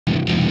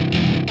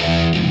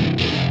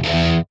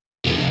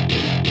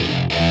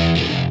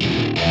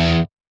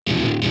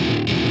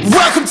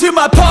to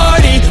my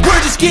party,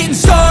 we're just getting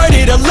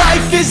started. A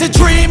life is a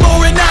dream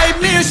or a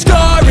nightmare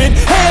scarring.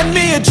 Hand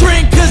me a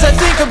drink cause I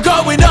think I'm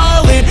going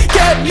all in.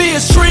 Get me a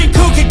shrink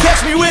who can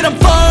catch me when I'm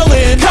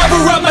falling.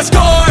 Cover up my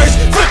scars,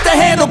 flip the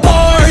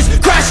handlebars,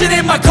 crashing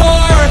in my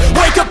car,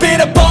 wake up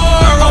in a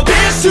bar. I'll be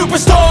a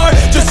superstar,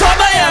 just on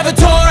my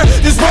avatar.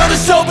 This world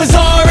is so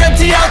bizarre,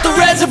 empty out the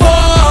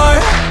reservoir.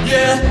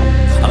 Yeah,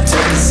 I'm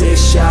taking 6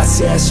 shots,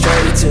 yeah,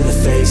 straight to the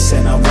face.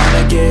 And I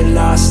wanna get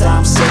lost,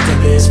 I'm sick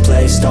of this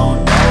place.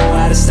 Don't know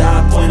how to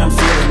stop when I'm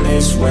feeling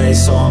this way.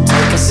 So I'm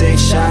taking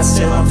 6 shots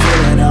till I'm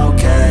feeling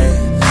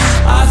okay.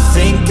 I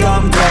think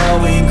I'm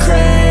going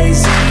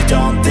crazy,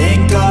 don't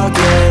think I'll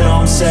get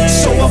home safe.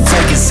 So I'm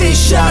taking 6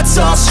 shots,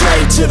 all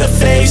straight to the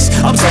face.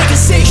 I'm taking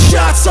 6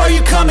 shots, are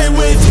you coming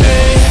with me?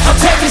 I'm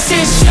taking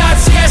 6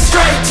 shots, yeah,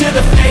 straight to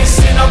the face.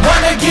 And I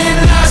wanna get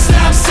lost,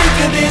 I'm sick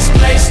of this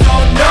place.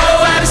 Don't know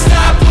how to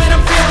stop when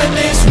I'm feeling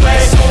this way.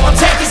 So I'm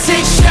taking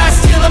 6 shots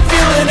till I'm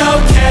feeling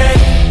okay.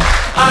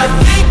 I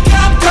think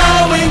I'm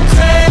going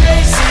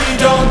crazy,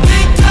 don't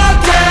think I'll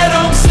get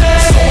home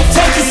safe. So I'm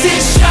taking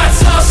 6 shots,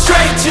 all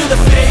straight to the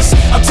face.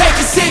 I'm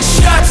taking 6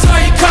 shots, are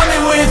you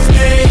coming with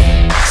me?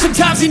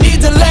 Sometimes you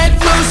need to let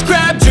loose,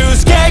 grab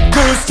juice, get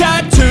goose,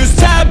 tattoos,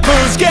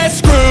 taboos, get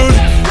screwed.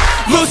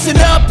 Loosen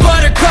up,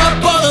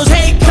 buttercup, all those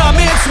hate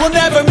comments will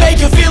never make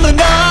you feel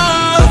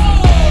enough.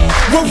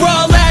 We're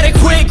all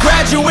adequate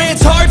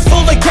graduates, hearts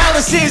full of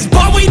calluses,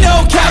 but we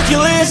know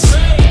calculus.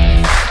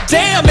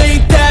 Damn,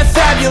 ain't that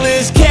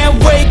fabulous?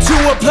 Can't wait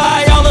to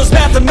apply all those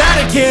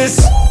mathematicus.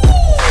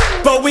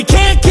 But we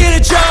can't get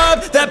a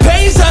job that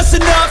pays us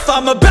enough.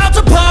 I'm about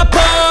to pop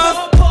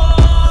off.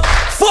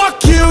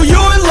 Fuck you,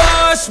 you're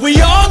lost.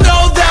 We all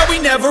know that we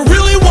never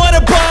really want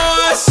a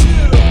boss.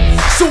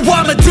 So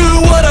I'ma do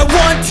what I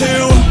want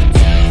to,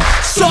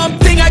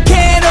 something I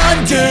can't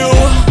undo.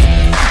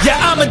 Yeah,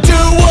 I'ma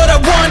do what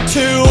I want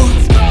to,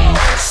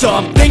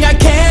 something I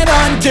can't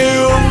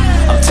undo.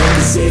 I'm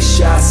taking 6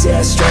 shots,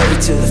 yeah,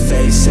 straight to the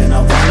face. And I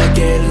wanna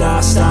get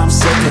lost, I'm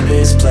sick of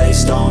this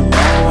place. Don't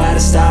know how to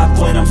stop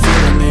when I'm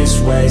feeling this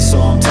way.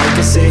 So I'm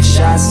taking 6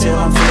 shots till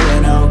I'm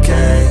feeling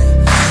okay.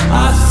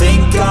 I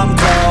think I'm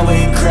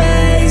going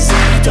crazy,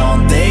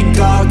 don't think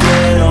I'll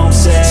get home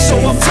safe. So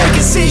I'm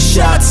taking 6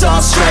 shots,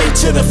 all straight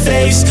to the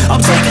face. I'm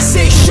taking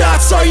 6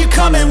 shots, are you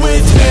coming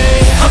with me?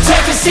 I'm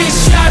taking 6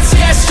 shots,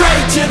 yeah,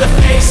 straight to the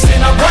face.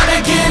 And I wanna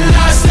get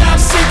lost, I'm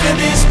sick of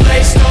this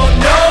place. Don't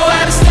know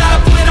how to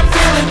stop when I'm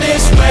feeling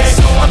this way.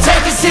 So I'm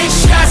taking 6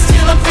 shots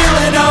till I'm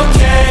feeling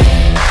okay.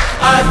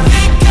 I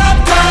think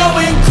I'm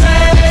going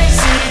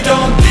crazy,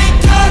 don't think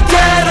I'll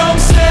get home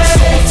safe.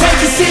 So I'm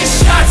taking 6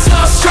 shots,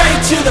 all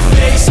straight to the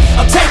face.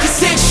 I'm taking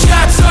 6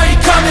 shots, are you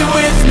coming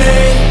with me?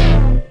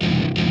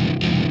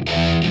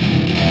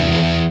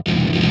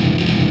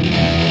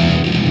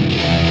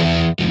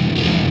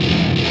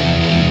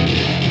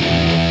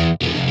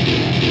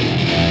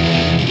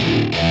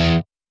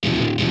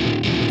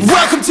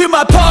 Welcome to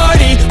my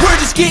party, we're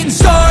just getting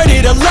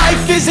started. A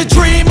life is a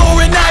dream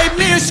or a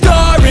nightmare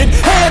scarring.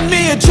 Hand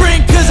me a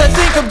drink cause I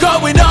think I'm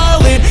going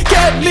all in.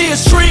 Get me a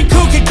shrink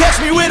who can catch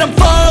me when I'm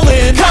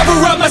falling.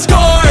 Cover up my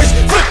scars,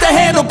 flip the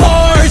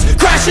handlebars,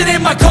 crashing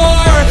in my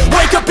car,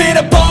 wake up in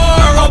a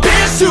bar. I'll be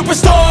a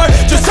superstar,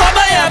 just on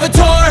my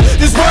avatar.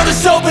 This world is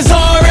so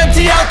bizarre,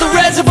 empty out the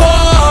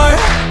reservoir.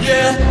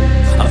 Yeah,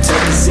 I'm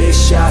taking 6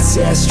 shots,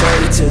 yeah,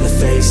 straight to the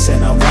face.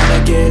 And I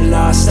wanna get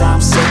lost,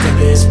 I'm sick of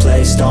this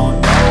place.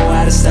 Don't know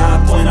how to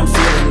stop when I'm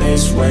feeling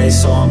this way.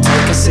 So I'm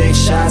taking 6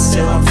 shots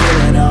till I'm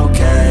feeling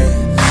okay.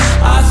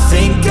 I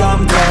think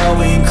I'm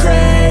going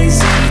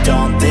crazy,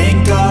 don't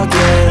think I'll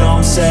get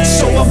home safe.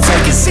 So I'm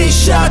taking 6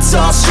 shots,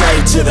 all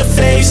straight to the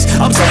face.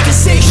 I'm taking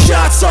 6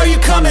 shots, are you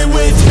coming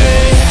with me?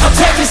 I'm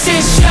taking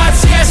 6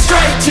 shots, yeah,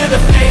 straight to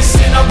the face.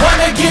 And I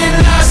wanna get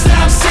lost,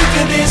 I'm sick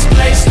of this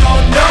place.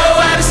 Don't know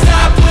how to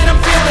stop when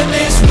I'm feeling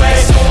this way.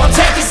 So I'm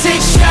taking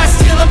 6 shots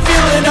till I'm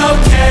feeling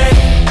okay.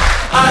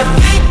 I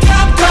think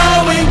I'm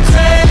going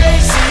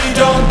crazy,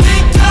 don't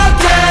think I'll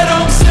get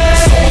home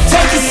safe. So I'm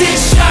taking 6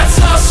 shots,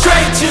 all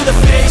straight to the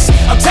face.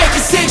 I'm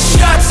taking 6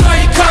 shots, are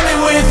you coming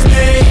with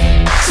me?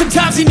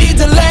 Sometimes you need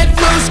to let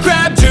loose,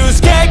 grab juice,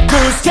 get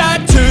goose,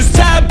 tattoos,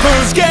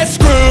 taboos, get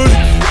screwed.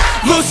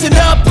 Loosen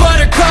up,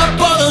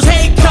 buttercup, all those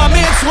hate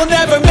comments will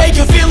never make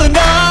you feel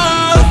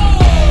enough.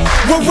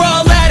 We're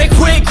all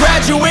adequate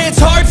graduates,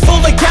 hearts full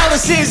of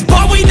calluses,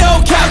 but we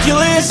know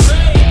calculus.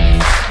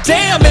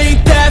 Damn,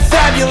 ain't that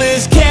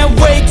fabulous? Can't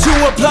wait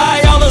to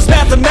apply all those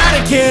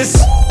mathematicus.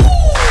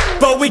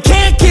 But we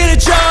can't get a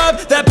job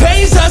that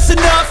pays us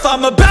enough.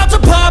 I'm about to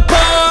pop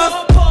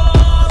off.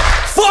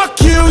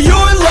 Fuck you,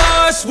 you're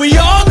lost. We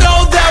all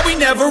know that we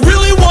never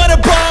really want a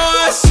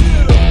boss.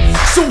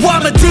 So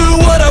I'ma do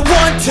what I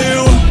want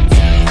to,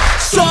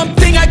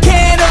 something I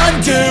can't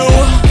undo.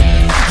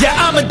 Yeah,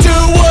 I'ma do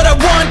what I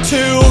want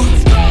to,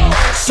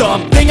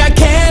 something I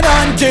can't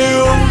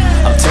undo.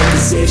 I'm taking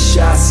 6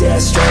 shots, yeah,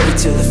 straight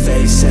to the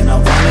face. And I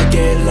wanna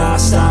get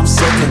lost, I'm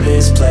sick of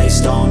this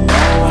place. Don't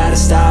know how to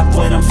stop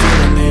when I'm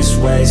feeling this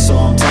way. So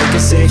I'm taking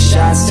 6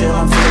 shots till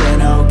I'm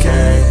feeling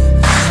okay.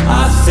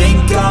 I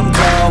think I'm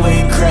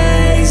going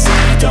crazy,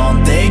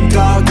 don't think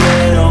I'll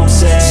get home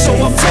safe. So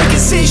I'm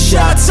taking 6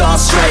 shots all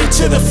straight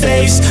to the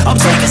face. I'm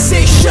taking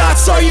 6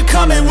 shots, are you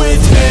coming with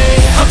me?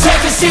 I'm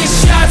taking 6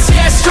 shots,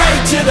 yeah,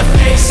 straight to the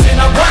face.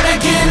 And I wanna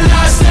get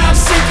lost, I'm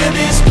sick of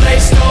this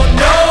place. Don't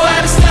know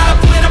how to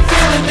stop when I'm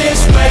feeling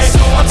this way.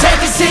 So I'm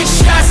taking 6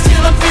 shots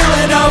till I'm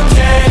feeling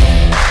okay.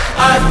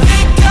 I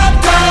think I'm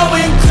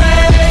going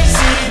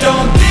crazy,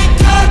 don't think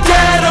I'll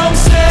get home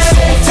safe.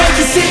 So I'm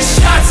taking 6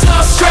 shots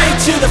all straight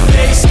to the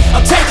face.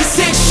 I'm taking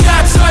 6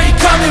 shots, are you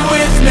coming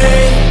with me?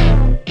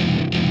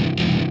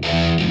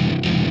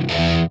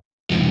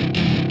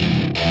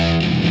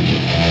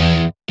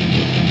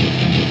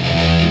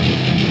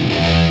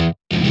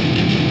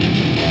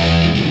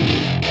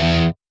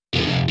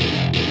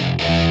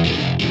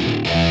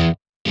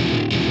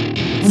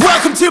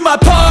 Welcome to my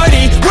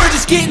party, we're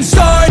just getting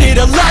started.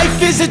 A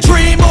life is a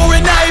dream or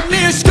a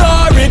nightmare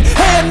scarring.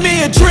 Hand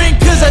me a drink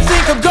cause I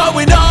think I'm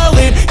going all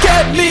in.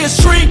 Get me a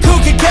shrink who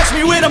can catch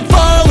me when I'm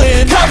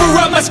falling. Cover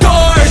up my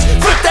scars,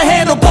 flip the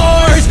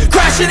handlebars,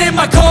 crashing in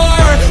my car,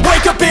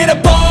 wake up in a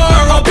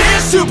bar. I'll be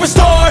a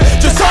superstar,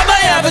 just on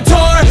my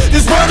avatar.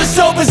 This world is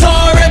so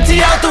bizarre,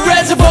 empty out the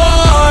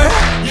reservoir.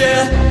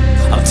 Yeah,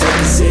 I'm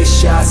taking 6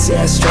 shots,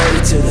 yeah,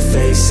 straight to the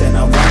face. And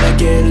I wanna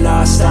get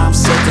lost, I'm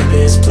sick of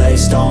this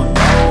place. Don't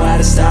know how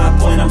to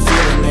stop when I'm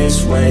feeling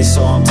this way.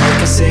 So I'm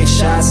taking 6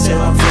 shots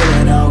till I'm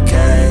feeling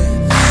okay.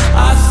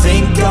 I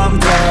think I'm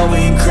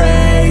going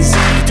crazy,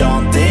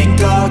 don't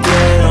think I'll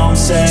get home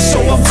safe. So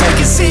I'm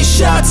taking 6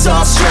 shots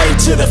all straight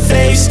to the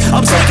face.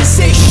 I'm taking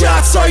 6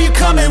 shots, are you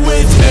coming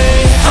with me?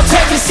 I'm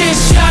taking 6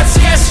 shots,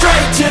 yeah,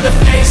 straight to the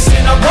face.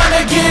 And I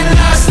wanna get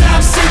lost,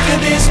 I'm sick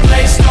of this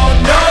place. Don't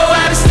know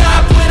how to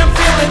stop when I'm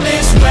feeling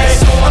this way.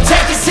 So I'm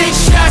taking 6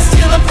 shots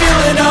till I'm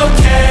feeling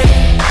okay.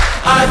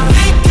 I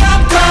think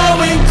I'm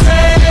going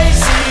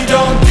crazy,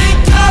 don't think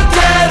I'll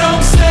get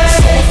home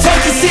safe. So I'm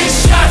taking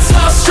 6 shots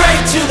all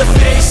straight to the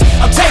face.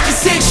 I'm taking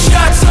 6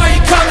 shots, are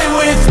you coming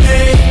with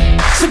me?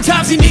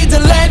 Sometimes you need to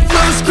let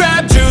loose,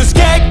 grab juice,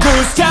 get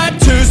goose,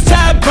 tattoos,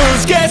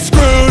 taboos, get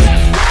screwed.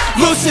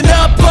 Loosen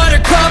up,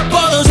 buttercup,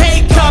 all those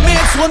hate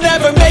comments will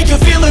never make you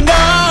feel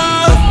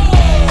enough.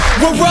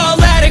 We're all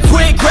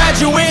adequate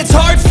graduates,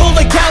 heart full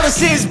of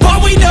calluses,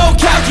 but we know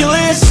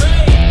calculus.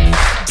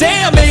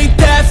 Damn, ain't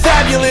that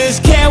fabulous?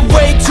 Can't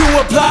wait to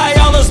apply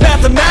all those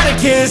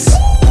mathematicus.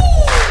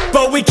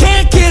 But we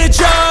can't get a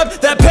job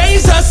that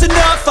pays us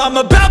enough. I'm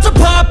about to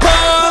pop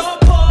off.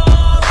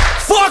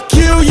 Fuck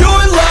you,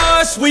 you're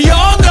lost. We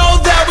all know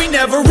that we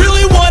never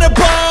really want a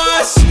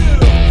boss.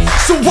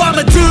 So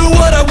I'ma do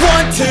what I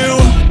want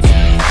to,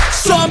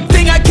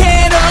 something I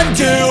can't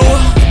undo.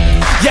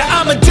 Yeah,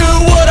 I'ma do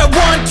what I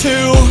want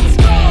to,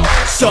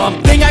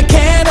 something I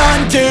can't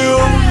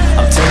undo.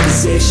 I'm taking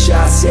 6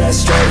 shots, yeah,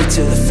 straight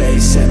to the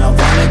face. And I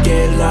wanna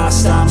get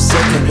lost, I'm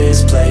sick of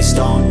this place.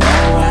 Don't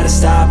know how to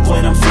stop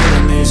when I'm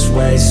feeling this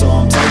way. So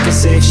I'm taking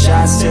 6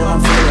 shots till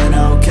I'm feeling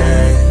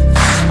okay.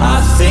 I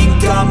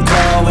think I'm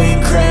going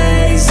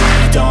crazy,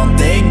 don't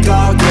think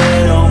I'll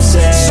get home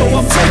safe. So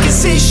I'm taking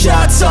 6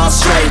 shots all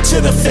straight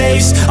to the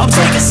face. I'm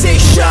taking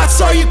 6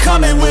 shots, are you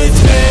coming with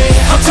me?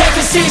 I'm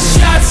taking 6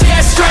 shots,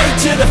 yeah, straight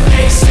to the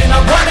face. And I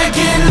wanna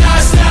get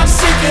lost, I'm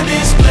sick of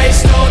this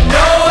place. Don't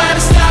know how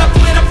to stop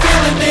when I'm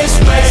feeling this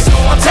way. So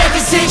I'm taking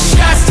 6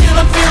 shots till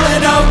I'm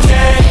feeling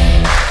okay.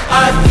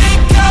 I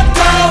think I'm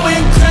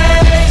going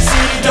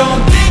crazy,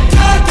 don't think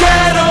I'll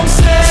get home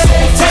safe. So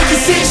I'm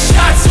taking 6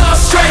 shots all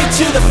straight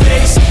to the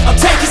face. I'm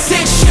taking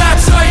 6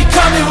 shots, are you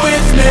coming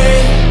with me?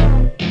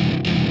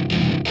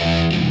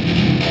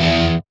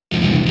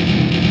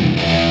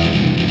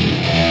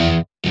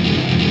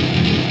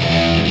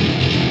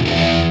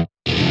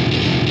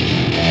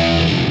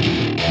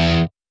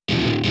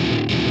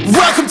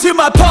 Welcome to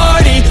my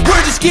party,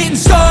 we're just getting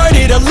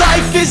started. A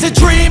life is a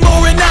dream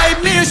or a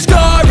nightmare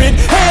scarring.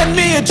 Hand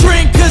me a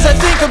drink cause I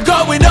think I'm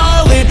going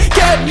all in.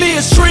 Get me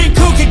a shrink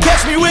who can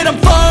catch me when I'm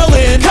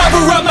falling.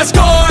 Cover up my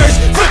scars,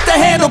 flip the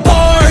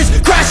handlebars,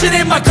 crashing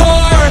in my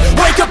car,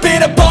 wake up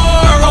in a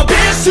bar. I'll be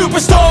a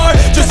superstar,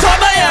 just on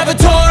my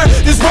avatar.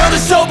 This world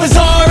is so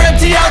bizarre,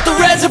 empty out the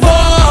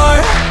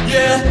reservoir.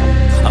 Yeah,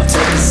 I'm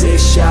taking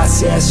 6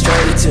 shots, yeah,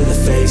 straight to the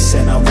face.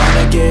 And I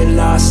wanna get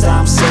lost,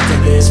 I'm sick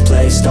of this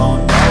place.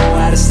 Don't know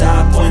how to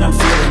stop when I'm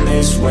feeling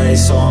this way.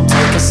 So I'm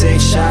taking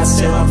 6 shots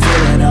till I'm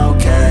feeling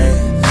okay.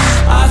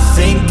 I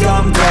think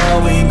I'm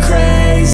going crazy.